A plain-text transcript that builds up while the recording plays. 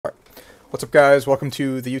What's up, guys? Welcome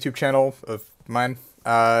to the YouTube channel of mine.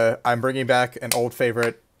 I'm bringing back an old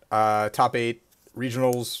favorite, top 8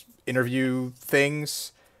 regionals interview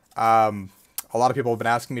things. A lot of people have been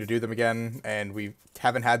asking me to do them again, and we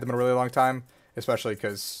haven't had them in a really long time, especially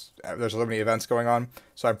because there's so many events going on.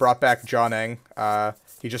 So I brought back Jon Eng.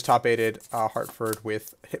 He just top 8'd Hartford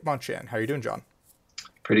with Hitmonchan. How are you doing, John?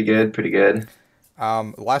 Pretty good, pretty good.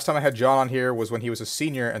 The last time I had John on here was when he was a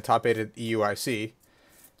senior and top 8'd EUIC.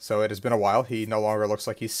 So it has been a while. He no longer looks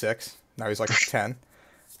like he's 6. Now he's like 10.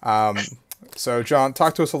 So, John,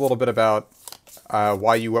 talk to us a little bit about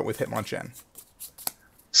why you went with Hitmonchan.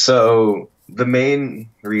 So the main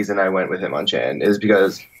reason I went with Hitmonchan is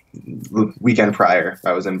because the weekend prior,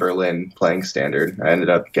 I was in Berlin playing Standard. I ended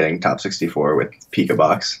up getting top 64 with Pika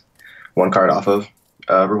Box, one card off of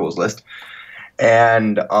rules list.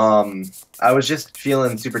 And I was just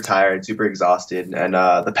feeling super tired, super exhausted. And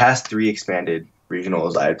the past 3 expanded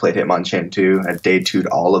regionals, I had played Hitmonchan TEU, I day 2'd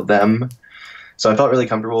all of them. So I felt really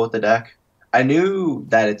comfortable with the deck. I knew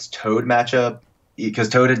that its Toad matchup, because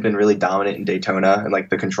Toad had been really dominant in Daytona and like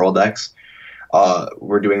the control decks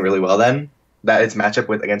were doing really well then, that its matchup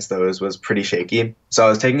against those was pretty shaky. So I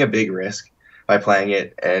was taking a big risk by playing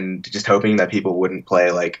it and just hoping that people wouldn't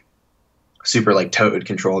play like super like Toad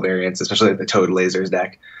control variants, especially like the Toad lasers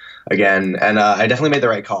deck again. And I definitely made the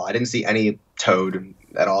right call. I didn't see any Toad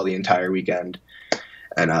at all the entire weekend.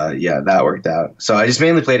 And yeah, that worked out. So I just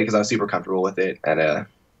mainly played it because I was super comfortable with it, and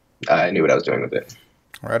I knew what I was doing with it.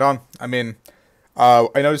 Right on. I mean, I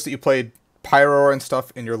noticed that you played Pyro and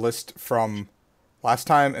stuff in your list from last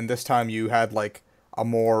time, and this time you had like a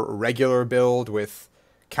more regular build with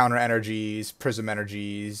Counter Energies, Prism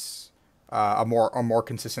Energies, a more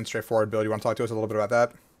consistent, straightforward build. You want to talk to us a little bit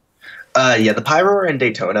about that? Yeah, the Pyro in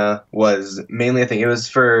Daytona was mainly, I think it was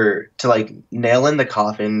to like nail in the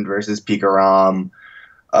Coffin versus Pikarom.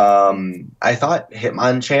 I thought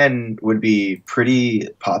Hitmonchan would be pretty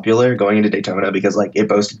popular going into Daytona because like it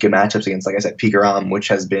boasted good matchups against, like I said, Pikarom, which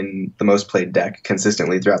has been the most played deck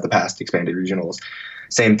consistently throughout the past expanded regionals.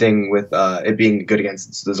 Same thing with it being good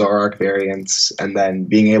against the Zoroark variants, and then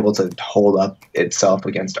being able to hold up itself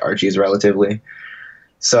against Archies relatively.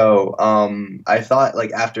 So I thought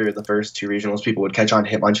like after the first 2 regionals, people would catch on to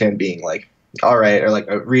Hitmonchan being like, all right, or like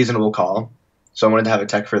a reasonable call. So I wanted to have a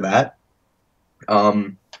tech for that.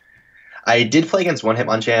 I did play against one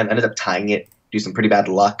Hitmonchan, ended up tying it, do some pretty bad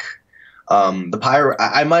luck. The Pyro,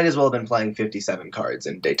 I might as well have been playing 57 cards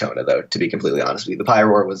in Daytona, though, to be completely honest with you. The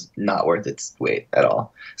Pyro was not worth its weight at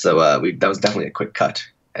all. So that was definitely a quick cut,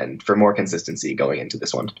 and for more consistency going into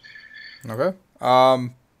this one. Okay.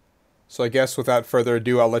 So I guess without further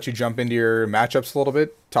ado, I'll let you jump into your matchups a little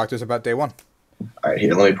bit. Talk to us about day 1. All right,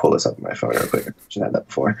 here, let me pull this up on my phone real quick. I should have that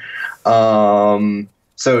before.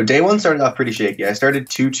 So day 1 started off pretty shaky. I started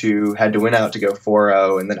 2-2, had to win out to go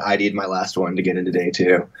 4-0, and then ID'd my last one to get into day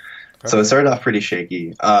 2. Okay. So it started off pretty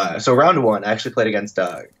shaky. So round 1, I actually played against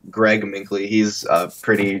Greg Minkley. He's a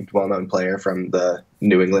pretty well-known player from the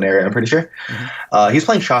New England area, I'm pretty sure. Mm-hmm. He's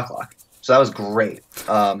playing Shocklock, so that was great.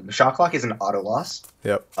 Shocklock is an auto loss.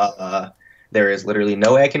 Yep. There is literally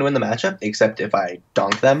no way I can win the matchup except if I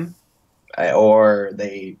donk them or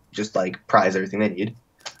they just like prize everything they need.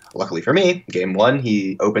 Luckily for me, game 1,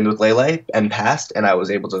 he opened with Lele and passed, and I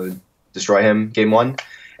was able to destroy him game 1.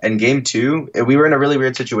 And game 2, we were in a really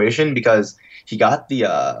weird situation because he got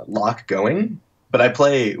the lock going, but I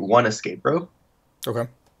play 1 escape rope. Okay.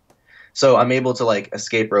 So I'm able to like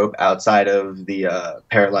escape rope outside of the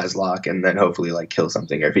paralyzed lock and then hopefully like kill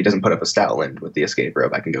something. Or if he doesn't put up a Stoutland with the escape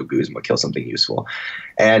rope, I can go Guzma, kill something useful.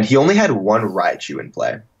 And he only had 1 Raichu in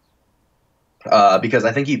play. Because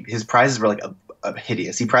I think his prizes were like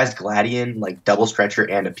hideous. He prized Gladian, like double stretcher,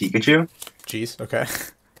 and a Pikachu. Jeez. Okay.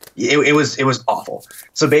 It was awful.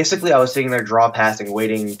 So basically, I was sitting there draw passing,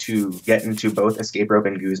 waiting to get into both escape rope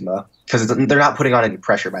and Guzma because they're not putting on any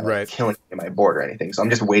pressure by like killing my board or anything. So I'm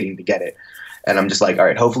just waiting to get it, and I'm just like, all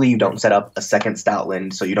right, hopefully you don't set up a second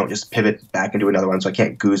Stoutland, so you don't just pivot back into another one, so I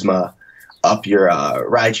can't Guzma up your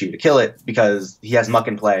Raichu to kill it because he has Muck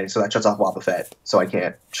in play, so that shuts off Wobbuffet, so I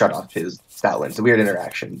can't shut off his Stoutland. It's a weird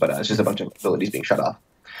interaction, but it's just a bunch of abilities being shut off.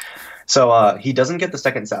 So he doesn't get the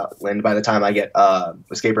second Stoutland by the time I get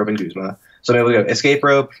Escape Rope and Guzma. So I'm able to go Escape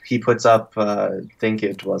Rope, he puts up, I think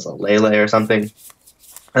it was a Lele or something,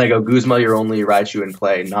 and I go Guzma, your only Raichu in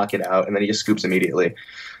play, knock it out, and then he just scoops immediately.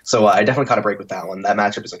 So I definitely caught a break with that one. That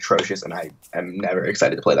matchup is atrocious, and I am never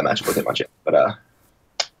excited to play that matchup with him much yet, but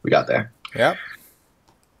we got there. Yeah.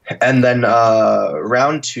 And then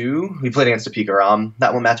round 2, we played against a Pikarom.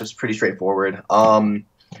 That one matchup's pretty straightforward.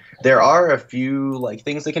 There are a few like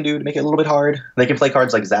things they can do to make it a little bit hard. They can play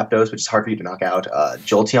cards like Zapdos, which is hard for you to knock out.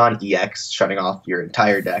 Jolteon EX, shutting off your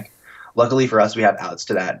entire deck. Luckily for us, we have outs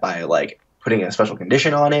to that by like putting a special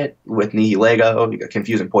condition on it with Nihilego. You can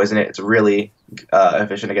confuse and poison it. It's really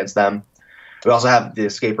efficient against them. We also have the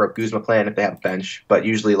Escape Rope Guzma plan if they have a bench, but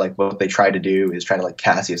usually like what they try to do is try to like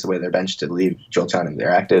Cassius away their bench to leave Jolteon in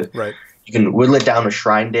their active. Right. You can whittle it down with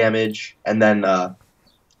Shrine damage, and then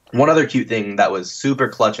one other cute thing that was super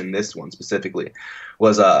clutch in this one specifically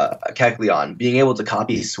was a Kecleon being able to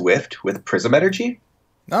copy Swift with Prism Energy.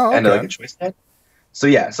 Oh, okay. And like a choice band. So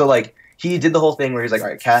yeah, so like he did the whole thing where he's like, all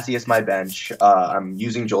right, Cassius, my bench. I'm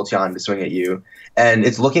using Jolteon to swing at you. And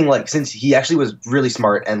it's looking like, since he actually was really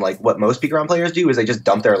smart, and like what most Pikarom players do is they just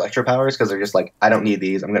dump their Electro powers because they're just like, I don't need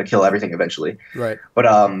these. I'm going to kill everything eventually. Right. But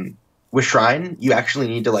with Shrine, you actually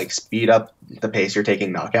need to like speed up the pace you're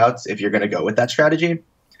taking knockouts if you're going to go with that strategy.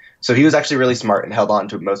 So he was actually really smart and held on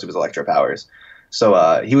to most of his Electro powers.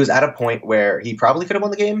 So he was at a point where he probably could have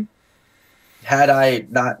won the game had I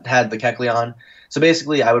not had the Kecleon. So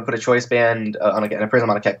basically, I would put a Choice Band and a Prism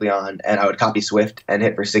on a Kecleon, and I would copy Swift and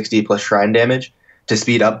hit for 60 plus Shrine damage to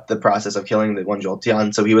speed up the process of killing the one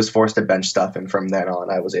Jolteon. So he was forced to bench stuff, and from then on,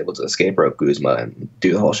 I was able to Escape Rope Guzma and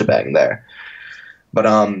do the whole shebang there. But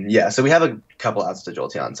yeah, so we have a couple outs to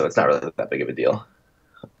Jolteon, so it's not really that big of a deal.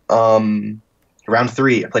 Round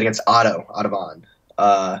 3, I played against Ottovon.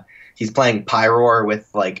 He's playing Pyroar with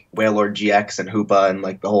like Wailord GX and Hoopa and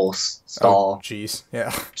like the whole stall. Jeez, yeah.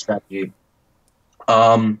 Strategy.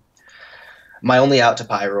 My only out to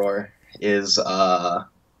Pyroar is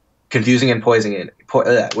confusing and poisoning it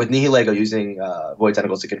with Nihilego, using Void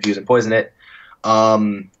Tentacles to confuse and poison it.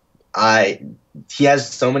 He has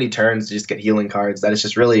so many turns to just get healing cards that it's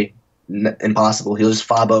just really impossible. He'll just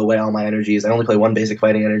Fabo away all my energies. I only play one basic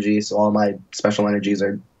fighting energy, so all my special energies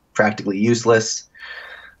are practically useless.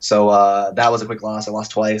 So that was a quick loss. I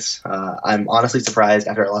lost twice. I'm honestly surprised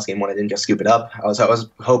after I lost game 1 I didn't just scoop it up. I was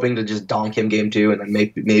hoping to just donk him game 2 and then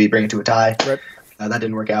maybe bring it to a tie. Right. That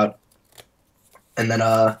didn't work out. And then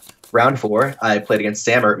round 4, I played against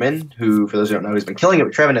Sam Ertman, who, for those who don't know, he's been killing it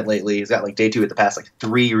with Trevenant lately. He's got like day 2 at the past like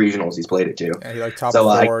 3 regionals he's played it to. Yeah, he like top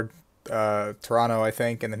 4 Toronto, I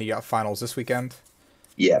think, and then he got finals this weekend.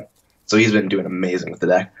 Yeah. So he's been doing amazing with the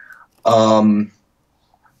deck.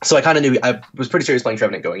 So I kind of knew, I was pretty sure he was playing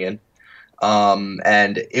Trevenant going in.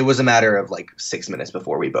 And it was a matter of like 6 minutes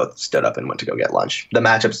before we both stood up and went to go get lunch. The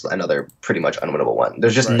matchup's another pretty much unwinnable one.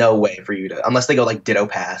 There's just no way for you to, unless they go like Ditto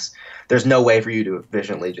Pass, there's no way for you to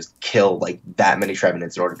efficiently just kill like that many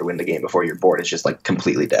Trevenants in order to win the game before your board is just like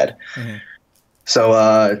completely dead. Mm-hmm.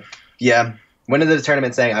 So yeah, went into the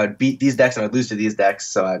tournament saying I would beat these decks and I would lose to these decks.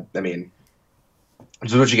 So I mean,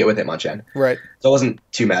 this is what you get with Hitmonchan. Right. So I wasn't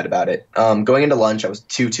too mad about it. Going into lunch, I was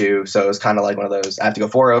 2-2, so it was kind of like one of those, I have to go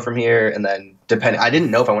 4-0 from here, and then I didn't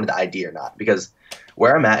know if I wanted the ID or not, because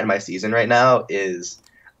where I'm at in my season right now is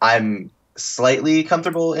I'm slightly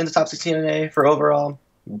comfortable in the top 16 NA for overall,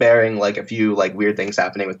 bearing like a few like weird things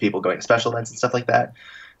happening with people going to special events and stuff like that.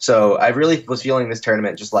 So I really was feeling this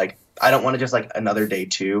tournament just like, I don't want to just like another day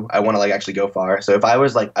 2. I want to like actually go far. So if I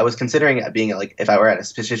was like, I was considering it being like, if I were at a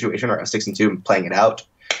situation where I was 6-2 and playing it out,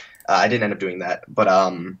 I didn't end up doing that, but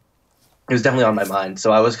it was definitely on my mind.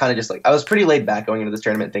 So I was kind of just like, I was pretty laid back going into this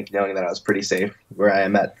tournament, knowing that I was pretty safe where I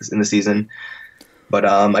am at in the season. But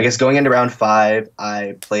I guess going into round 5,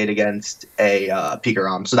 I played against a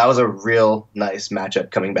Pikarom. So that was a real nice matchup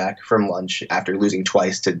coming back from lunch after losing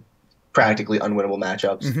twice to practically unwinnable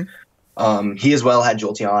matchups. Mm-hmm. He as well had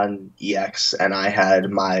Jolteon EX, and I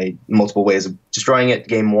had my multiple ways of destroying it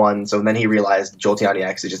game 1. So then he realized Jolteon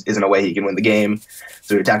EX just isn't a way he can win the game.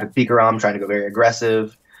 So he attacked with Pikarom, trying to go very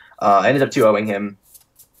aggressive. I ended up 2-0ing him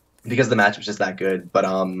because the matchup's just that good. But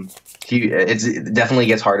it definitely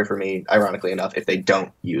gets harder for me, ironically enough, if they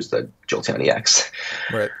don't use the Jolteon EX.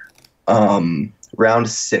 Right. Round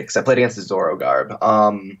 6, I played against the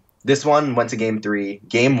Zorogarb. This one went to game 3.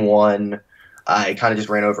 Game 1, I kind of just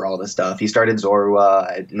ran over all this stuff. He started Zorua,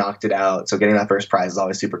 I knocked it out, so getting that first prize is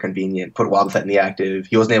always super convenient. Put Wobbuffet in the active.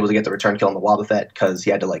 He wasn't able to get the return kill on the Wobbuffet because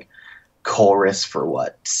he had to like Chorus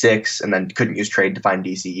for 6, and then couldn't use trade to find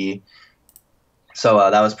DCE. So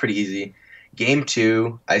that was pretty easy. Game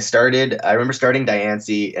 2, I remember starting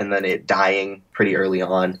Diancie and then it dying pretty early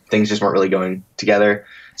on. Things just weren't really going together.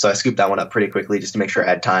 So I scooped that one up pretty quickly just to make sure I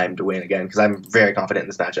had time to win again, because I'm very confident in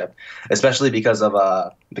this matchup, especially because of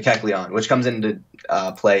the Kecleon, which comes into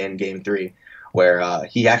play in Game 3, where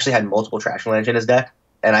he actually had multiple Trash Lands in his deck,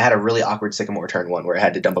 and I had a really awkward Sycamore turn 1 where I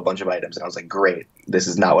had to dump a bunch of items, and I was like, great, this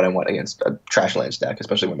is not what I want against a Trash Lands deck,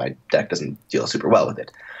 especially when my deck doesn't deal super well with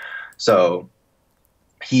it. So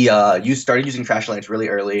He started using Trash Lance really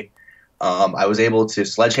early. I was able to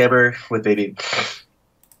Sledgehammer with Baby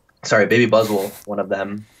Buzzwole, one of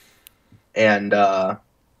them. And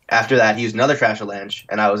after that, he used another Trash Lance,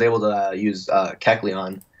 and I was able to use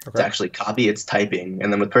Kecleon to actually copy its typing.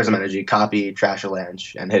 And then with Prism Energy, copy Trash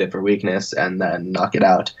Lance and hit it for weakness and then knock it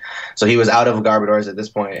out. So he was out of Garbodors at this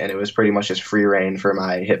point, and it was pretty much just free reign for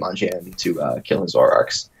my Hitmonchan to kill his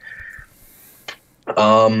Zoroarks.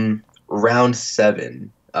 Round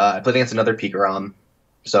 7. I played against another Pikarom,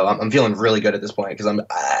 so I'm feeling really good at this point because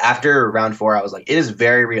after round 4, I was like, it is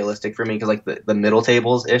very realistic for me because like the middle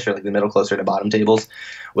tables ish, or like the middle closer to bottom tables,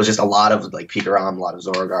 was just a lot of like Pikarom, a lot of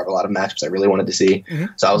Zoroark, a lot of matchups I really wanted to see.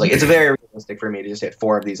 So I was like, it's very realistic for me to just hit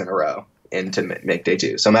 4 of these in a row and to make day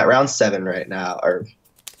 2. So I'm at round 7 right now,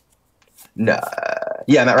 I'm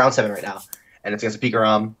at round 7 right now, and it's against a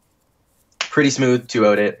Pikarom. Pretty smooth,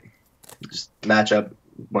 2-0'd it. Just matchup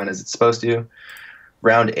went as it's supposed to.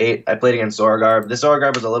 Round 8, I played against Zoroark. This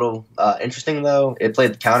Zoroark was a little interesting, though. It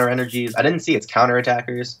played counter energies. I didn't see its counter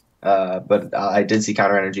attackers, but I did see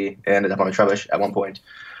counter energy. It ended up on a Trubbish at one point.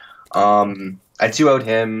 I 2-0'd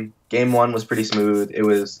him. Game 1 was pretty smooth. It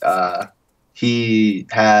was he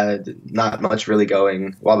had not much really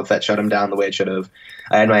going. Wobbuffet shut him down the way it should have.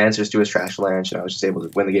 I had my answers to his Trash Lance, and I was just able to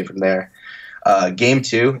win the game from there. Game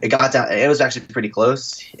 2, it got down. It was actually pretty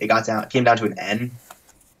close. It came down to an N.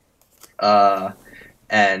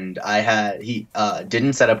 And he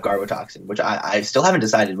didn't set up Garbotoxin, which I still haven't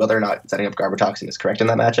decided whether or not setting up Garbotoxin is correct in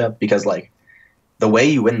that matchup, because like the way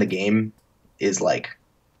you win the game is like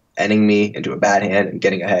ending me into a bad hand and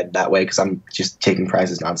getting ahead that way because I'm just taking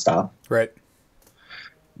prizes nonstop. Right.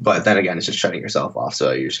 But then again, it's just shutting yourself off,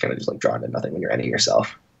 so you're just gonna just like draw into nothing when you're ending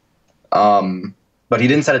yourself. But he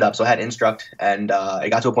didn't set it up, so I had Instruct, and it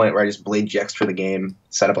got to a point where I just Blade GX'd for the game,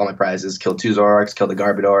 set up all my prizes, killed 2 Zoroarks, killed a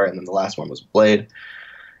Garbodor, and then the last one was Blade.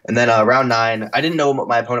 And then round 9, I didn't know what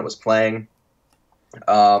my opponent was playing.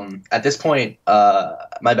 At this point,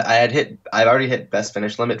 I've already hit best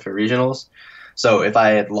finish limit for regionals. So if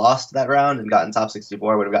I had lost that round and gotten top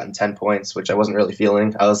 64, I would have gotten 10 points, which I wasn't really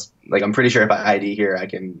feeling. I was like, I'm pretty sure if I ID here, I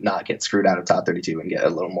can not get screwed out of top 32 and get a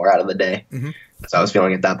little more out of the day. So I was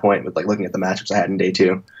feeling at that point with like looking at the matchups I had in day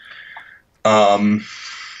 2. And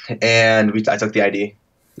I took the ID.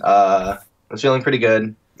 I was feeling pretty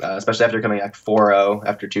good. Especially after coming back 4-0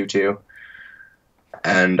 after 2-2.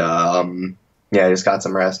 And, I just got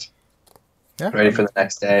some rest. Yeah. Ready for the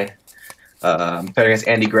next day. Playing against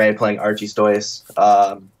Andy Gray, playing Archie Stoice.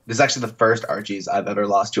 This is actually the first Archies I've ever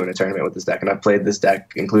lost to in a tournament with this deck, and I've played this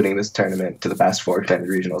deck, including this tournament, to the past 4 extended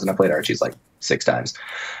regionals, and I played Archies like 6 times.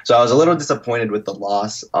 So I was a little disappointed with the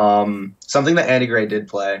loss. Something that Andy Gray did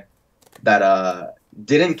play that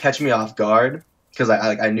didn't catch me off guard, because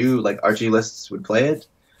I knew like Archie lists would play it,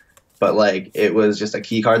 but like it was just a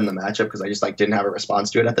key card in the matchup because I just like didn't have a response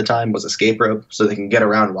to it at the time, was Escape Rope, so they can get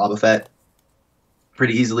around Wobbuffet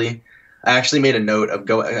pretty easally. I actually made a note of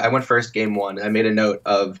I went first game 1, and I made a note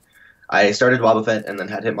of I started Wobbuffet and then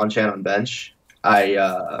had Hitmonchan on bench.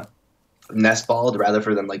 I nest balled rather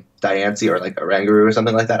than like Diancie or like Oranguru or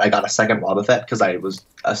something like that. I got a second Wobbuffet because I was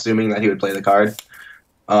assuming that he would play the card.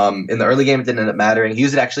 In the early game, it didn't end up mattering. He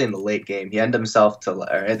used it actually in the late game. He ended himself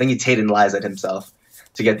I think he Tate and Liza himself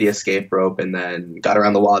to get the Escape Rope, and then got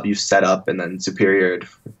around the Wob, used setup, and then superiored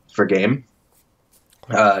for game.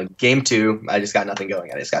 Game 2, I just got nothing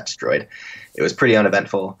going. I just got destroyed. It was pretty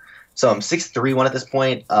uneventful. So I'm 6-3-1 at this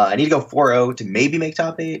point. I need to go 4-0 to maybe make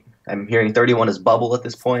top 8. I'm hearing 31 is bubble at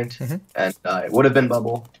this point, and it would have been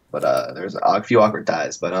bubble, but there's a few awkward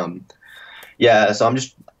ties. But so I'm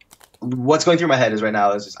just, what's going through my head is right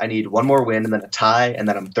now is just I need one more win and then a tie, and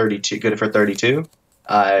then I'm 32, good for 32.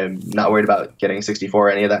 I'm not worried about getting 64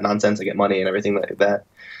 or any of that nonsense. I get money and everything like that.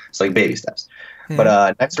 It's like baby steps.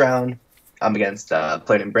 But next round, I'm against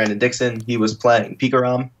player named Brandon Dixon. He was playing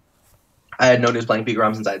Pikarom. I had known he was playing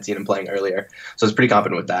Pikarom since I had seen him playing earlier, so I was pretty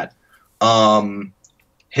confident with that.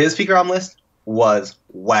 His Pikarom list was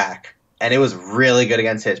whack, and it was really good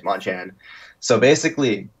against Hitmonchan. So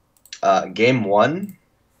basically, game 1,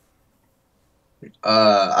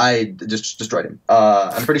 I just destroyed him.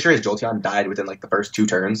 I'm pretty sure his Jolteon died within like the first 2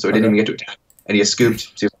 turns, so he didn't even get to attack, and he just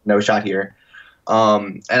scooped, so no shot here.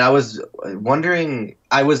 And I was wondering,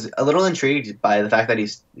 I was a little intrigued by the fact that he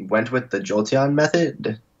went with the Jolteon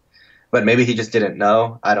method, but maybe he just didn't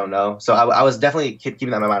know. I don't know. So I was definitely keeping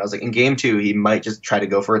that in my mind. I was like, in game 2, he might just try to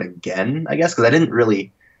go for it again, I guess, because I didn't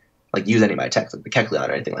really like use any of my attacks, like the Kecleon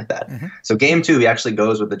or anything like that. So game 2, he actually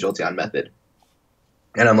goes with the Jolteon method.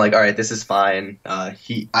 And I'm like, all right, this is fine.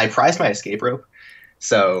 I prized my Escape Rope,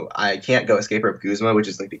 So I can't go Escape Rope Guzma, which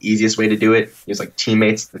is like the easiest way to do it. Use like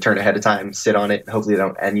teammates the turn ahead of time, sit on it, and hopefully they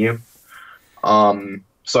don't end you.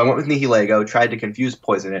 So I went with Nihilego, tried to confuse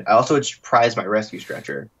poison it. I also prized my Rescue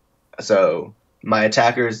Stretcher. So my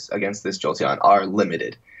attackers against this Jolteon are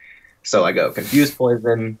limited. So I go confuse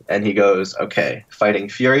poison, and he goes, okay, fighting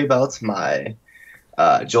Fury Belt, my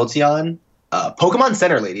Jolteon, Pokemon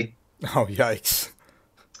Center Lady. Oh, yikes.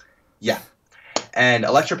 Yeah. And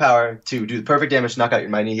Electro Power to do the perfect damage to knock out your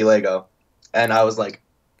my Nihilego. And I was like,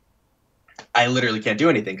 I literally can't do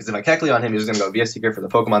anything, because if I Kecleon on him, he's just going to go via Seeker for the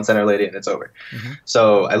Pokemon Center Lady, and it's over.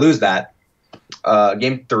 So I lose that.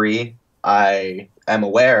 Game 3, I am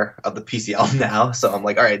aware of the PCL now, so I'm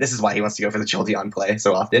like, all right, this is why he wants to go for the Jolteon play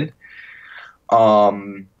so often.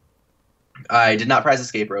 I did not prize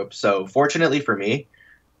Escape Rope, so fortunately for me,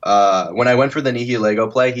 when I went for the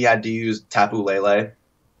Nihilego play, he had to use Tapu Lele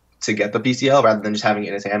to get the PCL rather than just having it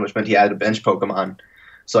in his hand, which meant he had to bench Pokemon.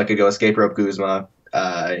 So I could go Escape Rope Guzma.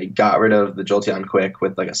 Got rid of the Jolteon quick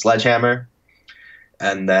with like a Sledgehammer,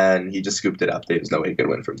 and then he just scooped it up. There was no way he could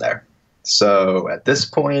win from there. So at this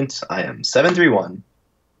point, I am 7-3-1.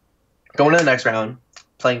 Going to the next round,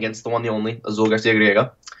 playing against the one, the only, Azul Garcia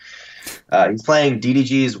Griego. He's playing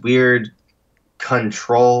DDG's weird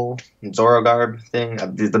control Zorogarb thing.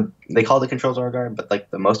 They call it control Zorogarb, but like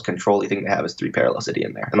the most control-y thing they have is 3 Parallel City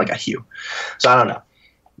in there, and like a Hue. So I don't know.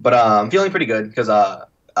 But I'm feeling pretty good, because I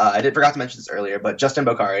forgot to mention this earlier, but Justin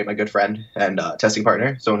Bocari, my good friend and testing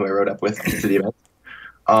partner, someone who I rode up with to the event,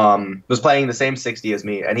 was playing the same 60 as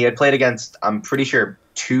me, and he had played against, I'm pretty sure,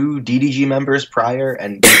 2 DDG members prior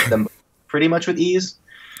and beat them pretty much with ease.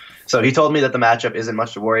 So he told me that the matchup isn't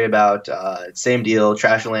much to worry about. Same deal,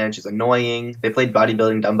 Trashalanche is annoying. They played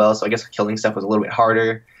bodybuilding dumbbells, so I guess killing stuff was a little bit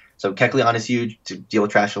harder. So Kecleon is huge to deal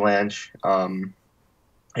with Trashalanche,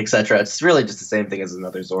 etc. It's really just the same thing as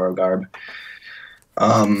another Zorogarb.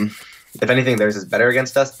 If anything, theirs is better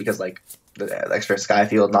against us, because like the extra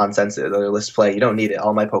Skyfield nonsense that other lists play, you don't need it.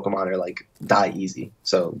 All my Pokemon are like die easy,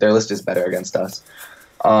 so their list is better against us.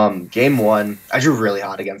 Game 1, I drew really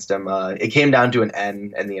hot against him. It came down to an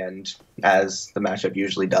N in the end, as the matchup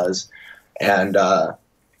usually does, and I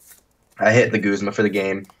hit the Guzma for the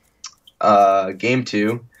game. Game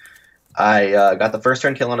 2, I got the first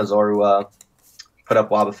turn kill on a Zorua. Put up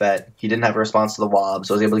Wobbuffet. He didn't have a response to the Wob,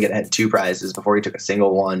 so I was able to get ahead 2 prizes before he took a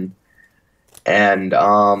single one. And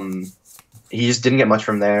he just didn't get much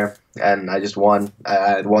from there, and I just won.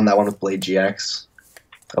 I won that one with Blade GX.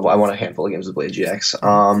 I won a handful of games with Blade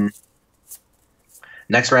GX.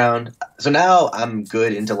 Next round. So now I'm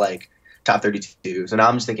good into like top 32. So now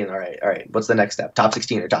I'm just thinking, all right, what's the next step? Top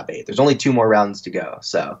 16 or top 8? There's only 2 more rounds to go.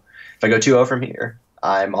 So if I go 2-0 from here,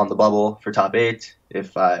 I'm on the bubble for top 8.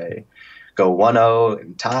 If I go 1-0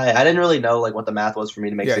 and tie, I didn't really know like what the math was for me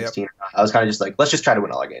to make 16. Yep. I was kind of just like, let's just try to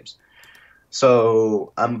win all our games.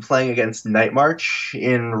 So I'm playing against Night March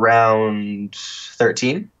in round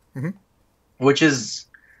 13, which is,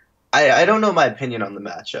 I don't know my opinion on the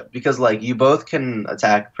matchup, because like you both can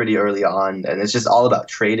attack pretty early on, and it's just all about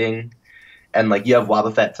trading, and like you have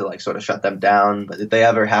Wobbuffet to like sort of shut them down. But if they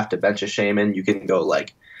ever have to bench a Shaymin, you can go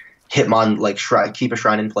like Hitmon, like keep a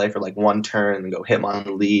Shrine in play for like 1 turn, and then go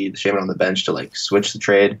Hitmonlee, the Shaymin on the bench to like switch the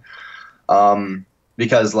trade.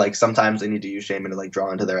 Because like sometimes they need to use Shaymin to like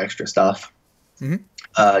draw into their extra stuff.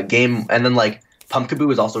 Game, and then like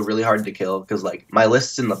Pumpkaboo is also really hard to kill, because like my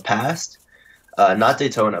lists in the past, not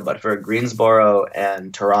Daytona, but for Greensboro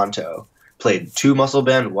and Toronto, played 2 Muscle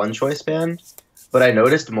Band, 1 Choice Band. But I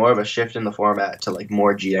noticed more of a shift in the format to like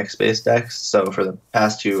more GX-based decks. So for the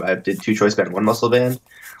past 2, I did 2 Choice Band, 1 Muscle Band,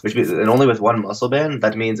 which means, and only with 1 Muscle Band,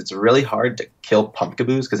 that means it's really hard to kill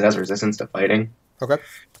Pumpkaboos because it has resistance to fighting. Okay.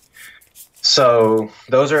 So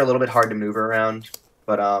those are a little bit hard to move around.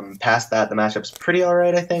 But past that, the matchup's pretty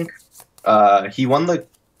alright, I think. He won the...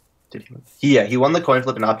 he won the coin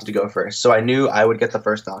flip and opted to go first. So I knew I would get the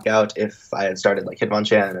first knockout if I had started like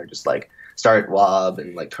Hitmonchan, or just like start Wob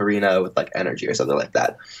and like Korrina with like energy or something like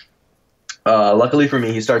that. Luckily for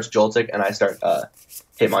me, he starts Joltik and I start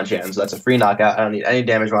Hitmonchan, so that's a free knockout. I don't need any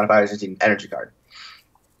damage modifiers, just need an energy card.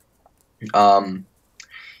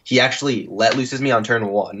 He actually let looses me on turn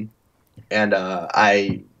 1, and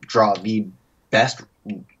I draw the best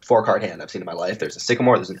 4-card hand I've seen in my life. There's a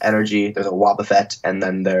Sycamore, there's an Energy, there's a Wobbuffet, and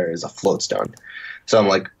then there's a Float Stone. So I'm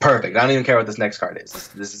like, perfect. I don't even care what this next card is.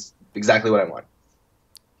 This is exactly what I want.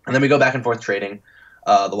 And then we go back and forth trading.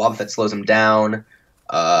 The Wobbuffet slows him down,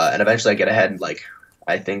 and eventually I get ahead, like,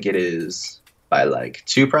 I think it is by like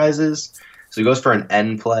 2 prizes. So he goes for an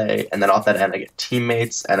N play, and then off that N I get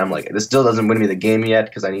Teammates, and I'm like, this still doesn't win me the game yet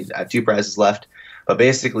because I have 2 prizes left. But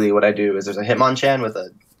basically what I do is there's a Hitmonchan with a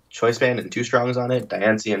Choice Band and 2 Strongs on it,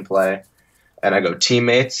 Diancie in play, and I go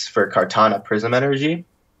Teammates for Kartana Prism Energy.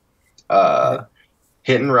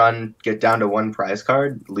 Hit and run, get down to 1 prize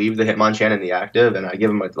card, leave the Hitmonchan in the active, and I give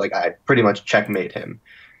him I pretty much checkmate him.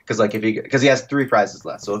 Because he has 3 prizes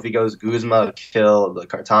left. So if he goes Guzma, kill the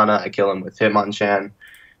Kartana, I kill him with Hitmonchan.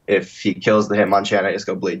 If he kills the Hitmonchan, I just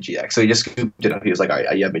go Blade GX. So he just scooped it up. He was like, all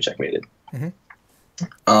right, you have me checkmated.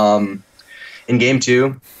 In game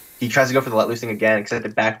 2, he tries to go for the Let Loose thing again, except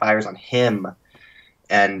it backfires on him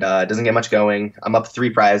and doesn't get much going. I'm up 3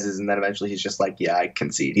 prizes, and then eventually he's just like, yeah, I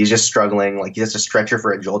concede. He's just struggling. Like, he has to stretcher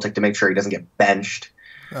for a Joltik to make sure he doesn't get benched.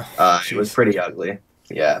 It was pretty ugly.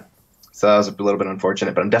 Yeah. So that was a little bit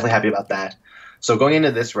unfortunate, but I'm definitely happy about that. So going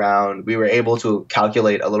into this round, we were able to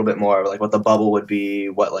calculate a little bit more, like what the bubble would be,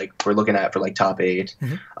 what like we're looking at for like top 8.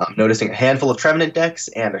 Noticing a handful of Trevenant decks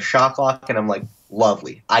and a Shock Lock, and I'm like,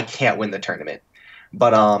 lovely. I can't win the tournament.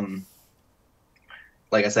 But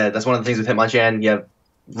like I said, that's one of the things with Hitmonchan. You have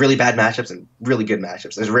really bad matchups and really good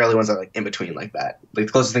matchups. There's rarely ones that are like in between like that. Like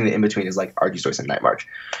the closest thing to in between is like ARG Choice and Night March.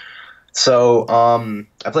 So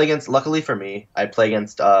I play against, luckily for me, I play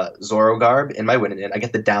against Zorogarb in my win-in. I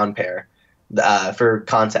get the down pair. For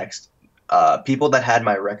context, people that had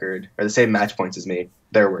my record, or the same match points as me,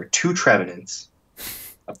 there were 2 Trevenants,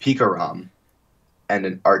 a Pikarom, and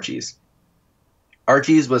an Archie's.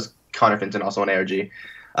 Archie's was Counterfeit and also an ARG.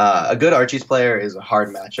 A good Archie's player is a hard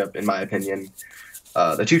matchup, in my opinion.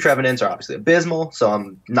 The 2 Trevenants are obviously abysmal, so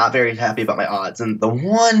I'm not very happy about my odds. And the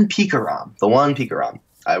one Pikarom,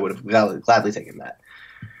 I would have gladly taken that.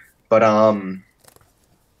 But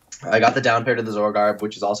I got the down pair to the Zorogarb,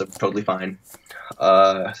 which is also totally fine.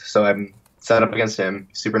 So I'm set up against him.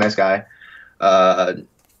 Super nice guy.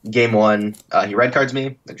 Game 1, he red cards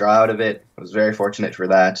me. I draw out of it. I was very fortunate for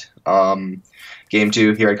that. Game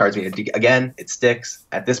 2, he red cards me again. It sticks.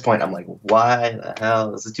 At this point, I'm like, why the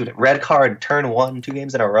hell is this dude? Red card, turn 1, 2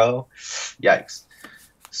 games in a row. Yikes.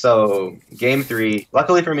 So game 3,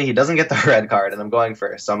 luckily for me, he doesn't get the red card, and I'm going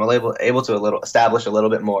first. So I'm able to establish a little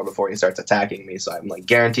bit more before he starts attacking me. So I'm like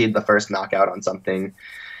guaranteed the first knockout on something,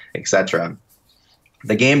 etc.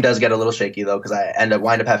 The game does get a little shaky though, because I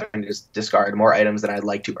wind up having to just discard more items than I'd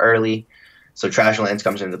like to early. So Trash Lands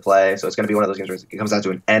comes into play. So it's going to be one of those games where it comes down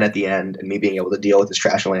to an N at the end, and me being able to deal with this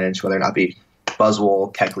Trash Lands, whether or not be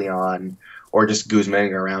Buzzwole, Kecleon, or just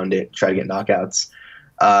Guzmaing around it, try to get knockouts.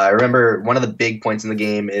 I remember one of the big points in the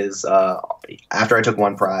game is after I took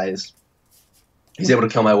 1 prize, he's able to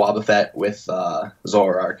kill my Wobbuffet with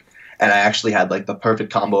Zoroark. And I actually had like the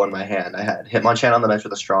perfect combo in my hand. I had Hitmonchan on the bench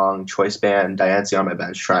with a strong, Choice Band, Diancie on my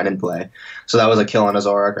bench, Shrine in play. So that was a kill on a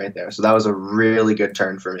Zoroark right there. So that was a really good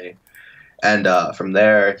turn for me. And from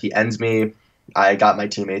there, he ends me. I got my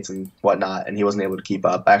teammates and whatnot, and he wasn't able to keep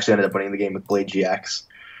up. I actually ended up winning the game with Blade GX.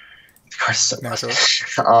 Of course, so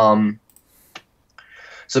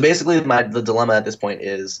So basically, the dilemma at this point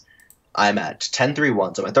is I'm at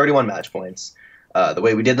 10-3-1, so I'm at 31 match points. The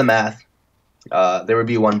way we did the math, there would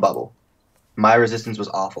be 1 bubble. My resistance was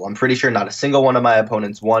awful. I'm pretty sure not a single one of my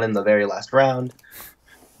opponents won in the very last round,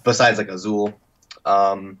 besides like Azul.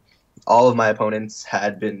 All of my opponents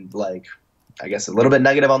had been like, I guess, a little bit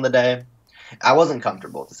negative on the day. I wasn't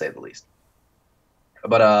comfortable, to say the least.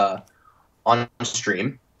 But on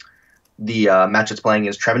stream, the match that's playing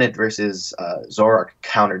is Trevenant versus Zoroark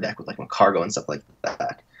counter deck with like Cargo and stuff like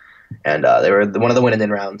that. And they were one of the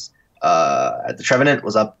win-in rounds. The Trevenant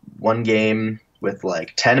was up 1 game with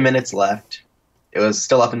like 10 minutes left. It was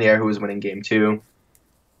still up in the air who was winning game 2.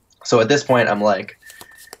 So at this point, I'm like,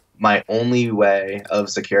 my only way of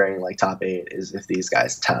securing like top 8 is if these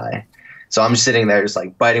guys tie. So I'm just sitting there just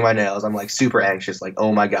like biting my nails. I'm like super anxious, like,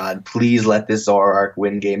 oh my god, please let this Zoroark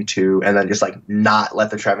win game 2, and then just like not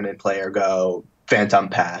let the Trevenant player go Phantom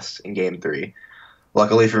Pass in game 3.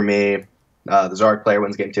 Luckily for me, the Zoroark player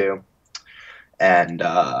wins game 2, and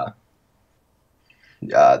the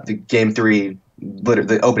game 3,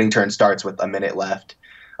 literally the opening turn starts with a minute left.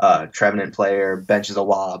 Trevenant player benches a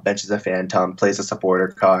Wob, benches a Phantom, plays a supporter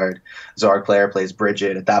card. Zoroark player plays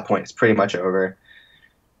Bridget. At that point, it's pretty much over.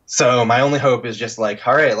 So my only hope is just like,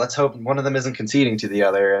 all right, let's hope one of them isn't conceding to the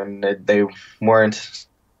other, and they weren't.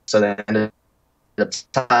 So they ended up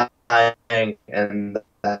tying, and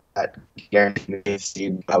that guaranteed me a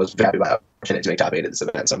seed. I was very happy about fortunate to make top 8 at this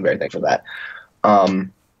event, so I'm very thankful for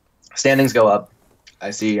that. Standings go up. I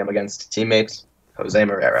see I'm against teammates Jose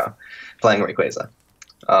Marrero playing Rayquaza.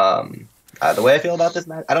 The way I feel about this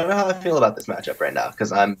match, I don't know how I feel about this matchup right now,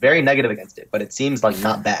 because I'm very negative against it, but it seems like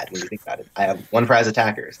not bad when you think about it. I have 1 prize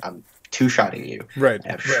attackers. I'm 2-shotting you. Right.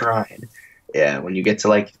 I have Shrine. Yeah, when you get to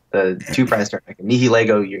like the 2 prize turn, like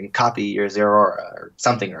Nihilego, you can copy your Zerora or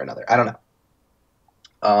something or another. I don't know.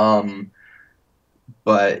 Um,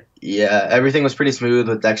 but yeah, everything was pretty smooth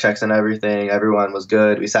with deck checks and everything. Everyone was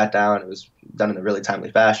good. We sat down. It was done in a really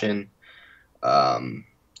timely fashion. Um,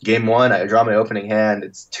 Game one, I draw my opening hand.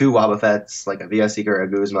 It's two Wobbuffets, like a VS Seeker, a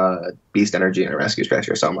Guzma, a Beast Energy, and a Rescue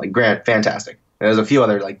Stretcher. So I'm like, grand, fantastic. And there's a few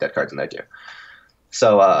other like dead cards in there too.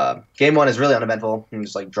 So game one is really uneventful. I'm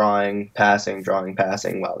just like drawing, passing, drawing,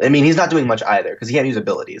 passing. Well, I mean, he's not doing much either because he can't use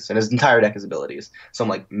abilities, and his entire deck is abilities. So I'm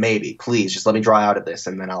like, maybe, please, just let me draw out of this,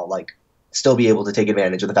 and then I'll like still be able to take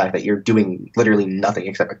advantage of the fact that you're doing literally nothing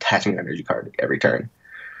except attaching an energy card every turn.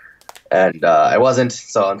 And I wasn't,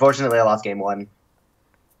 so unfortunately I lost game one.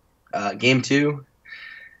 Game two,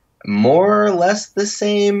 more or less the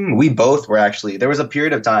same. We both were actually, there was a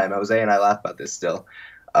period of time, Jose and I laugh about this still.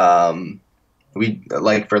 We,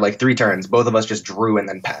 like, for like 3 turns, both of us just drew and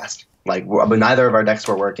then passed. Like, but neither of our decks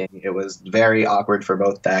were working. It was very awkward for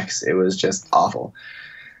both decks. It was just awful.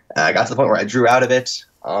 I got to the point where I drew out of it.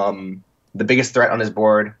 The biggest threat on his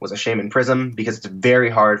board was a Shaymin Prism because it's very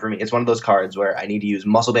hard for me. It's one of those cards where I need to use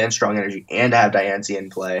Muscle Band, Strong Energy, and have Diancie in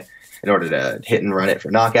play in order to hit and run it for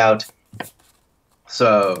knockout.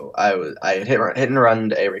 So I had hit and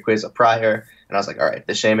run a Rayquaza prior, and I was like, all right,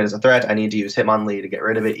 this Shaymin is a threat. I need to use Hitmonlee to get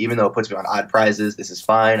rid of it, even though it puts me on odd prizes. This is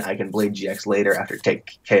fine. I can Blade GX later after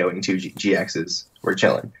KOing 2 GXs. We're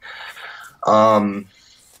chilling.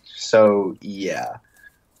 So yeah,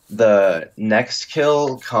 the next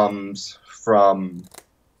kill comes from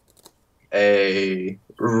a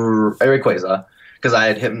Rayquaza because I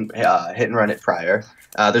had hit and run it prior.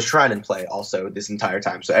 There's Shrine in play also this entire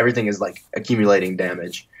time, so everything is like accumulating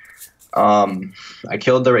damage. I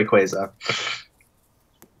killed the Rayquaza,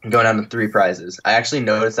 going down to 3 prizes. I actually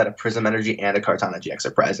noticed that a Prism Energy and a Kartana-GX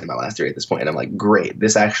are prized in my last 3 at this point, and I'm like, great,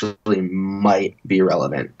 this actually might be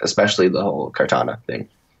relevant, especially the whole Kartana thing.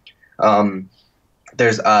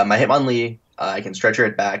 There's my Hitmonlee. I can stretcher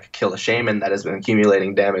it back, kill a Shaymin that has been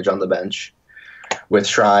accumulating damage on the bench with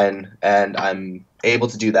Shrine, and I'm able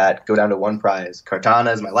to do that, go down to 1 prize.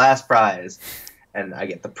 Kartana is my last prize, and I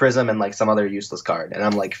get the Prism and like some other useless card, and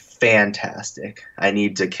I'm like, fantastic. I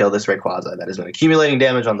need to kill this Rayquaza that has been accumulating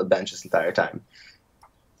damage on the bench this entire time.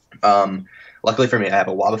 Luckily for me, I have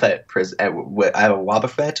a Wobbuffet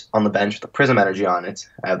on the bench with a Prism Energy on it.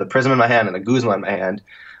 I have the Prism in my hand and a Guzma in my hand.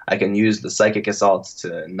 I can use the Psychic Assault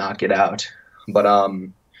to knock it out. But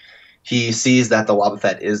he sees that the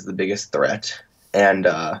Wobbuffet is the biggest threat and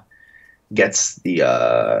gets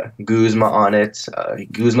the Guzma on it.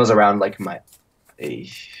 Guzma's around like my... No.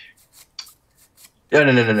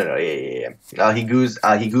 Yeah. He does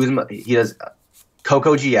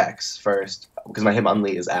Coco GX first because my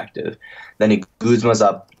Hitmonlee is active. Then he Guzma's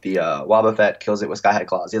up the Wobbuffet, kills it with Sky High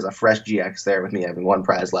Claws. He has a fresh GX there with me having 1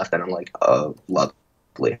 prize left, and I'm like, oh,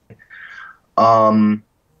 lovely.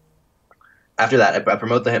 After that, I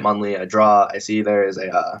promote the Hitmonlee. I draw. I see there is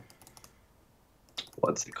a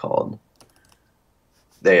what's it called?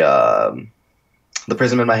 The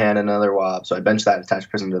Prism in my hand and another Wob. So I bench that, attach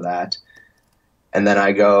Prism to that, and then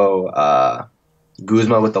I go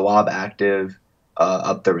Guzma with the Wob active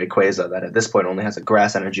up the Rayquaza that at this point only has a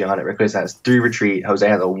Grass Energy on it. Rayquaza has 3 retreat. Jose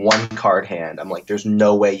has a 1-card hand. I'm like, there's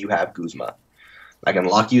no way you have Guzma. I can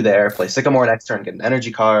lock you there, play Sycamore next turn, get an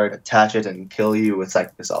energy card, attach it, and kill you with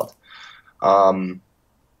Psychic Assault.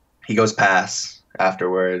 He goes pass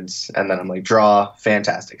afterwards, and then I'm like, draw,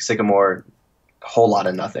 fantastic. Sycamore, whole lot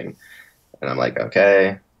of nothing. And I'm like,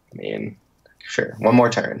 okay, I mean, sure. 1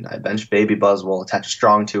 more turn. I bench Baby Buzzwole, attach a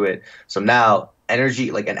Strong to it. So now,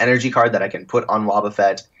 energy, like an energy card that I can put on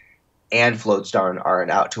Wobbuffet and Float Stone are an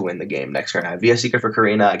out to win the game next turn. I have VS Seeker for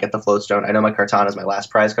Korrina. I get the Float Stone. I know my Kartana is my last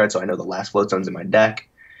prize card, so I know the last Float Stone's in my deck.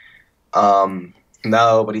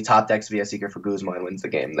 No, but he top decks VS Seeker for Guzma and wins the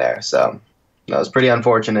game there. So that was pretty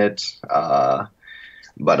unfortunate, but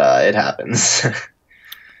it happens.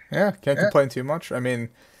 Yeah, can't complain too much. I mean,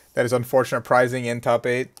 that is unfortunate prizing in top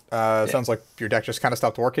 8. Sounds like your deck just kind of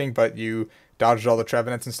stopped working, but you dodged all the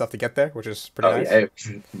Trevenants and stuff to get there, which is pretty nice. Yeah, it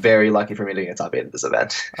was very lucky for me to get top 8 at this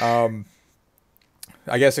event. I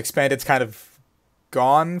guess Expanded's kind of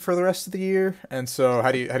gone for the rest of the year, and so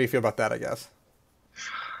how do you feel about that, I guess?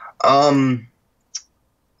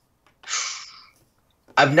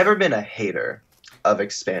 I've never been a hater of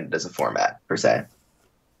Expanded as a format, per se.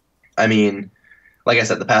 I mean, like I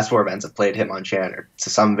said, the past 4 events have played Hitmonchan or to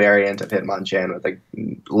some variant of Hitmonchan with like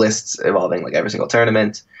lists evolving like every single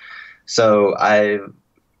tournament. So I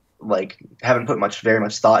like haven't put very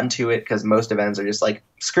much thought into it because most events are just like,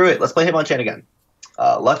 screw it, let's play Hitmonchan again.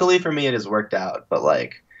 Luckily for me, it has worked out, but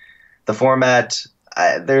like the format,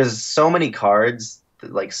 there's so many cards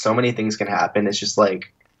that, like, so many things can happen. It's just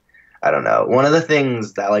like, I don't know. One of the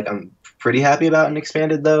things that like I'm pretty happy about in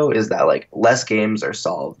expanded though is that like less games are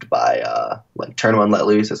solved by like turn one let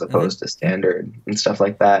loose as opposed to standard and stuff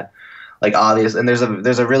like that. Like obvious, and there's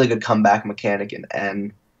a really good comeback mechanic in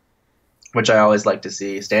N, which I always like to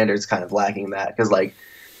see. Standard's kind of lacking that because like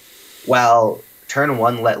while turn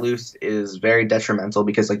one let loose is very detrimental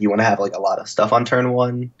because like you want to have like a lot of stuff on turn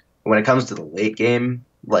one. When it comes to the late game,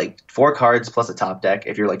 like 4 cards plus a top deck,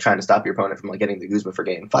 if you're like trying to stop your opponent from like getting the Guzma for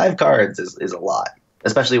game, 5 cards is a lot,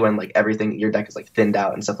 especially when like everything your deck is like thinned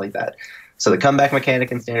out and stuff like that. So the comeback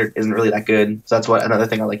mechanic in standard isn't really that good. So that's what another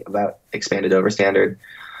thing I like about expanded over standard.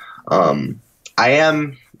 I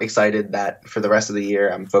am excited that for the rest of the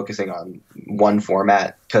year I'm focusing on one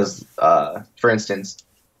format because, for instance,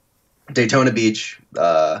 Daytona Beach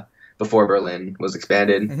before Berlin was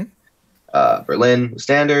expanded. Berlin was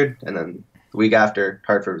standard, and then the week after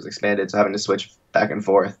Hartford was expanded, so having to switch back and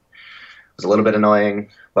forth was a little bit annoying.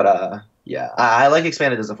 But yeah, I like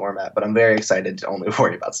expanded as a format, but I'm very excited to only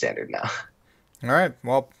worry about standard now. All right.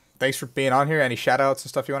 Well, thanks for being on here. Any shout outs and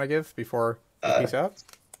stuff you want to give before we peace out?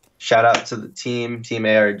 Shout out to the team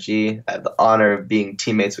ARG. I have the honor of being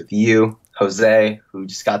teammates with you, Jose, who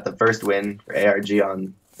just got the first win for ARG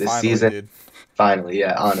on this season. Dude. Finally,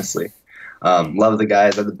 yeah, honestly. Love the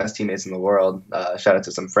guys. They're the best teammates in the world. Shout out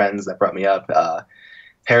to some friends that brought me up.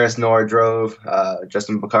 Harris Noor drove.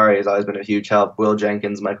 Justin Bakari has always been a huge help. Will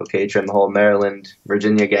Jenkins, Michael Catron, the whole Maryland,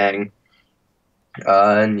 Virginia gang.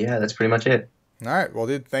 And yeah, that's pretty much it. All right. Well,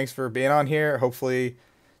 dude, thanks for being on here. Hopefully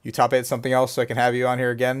you top 8 something else so I can have you on here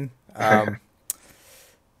again.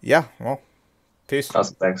 Yeah. Well, peace.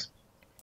 Awesome. Thanks.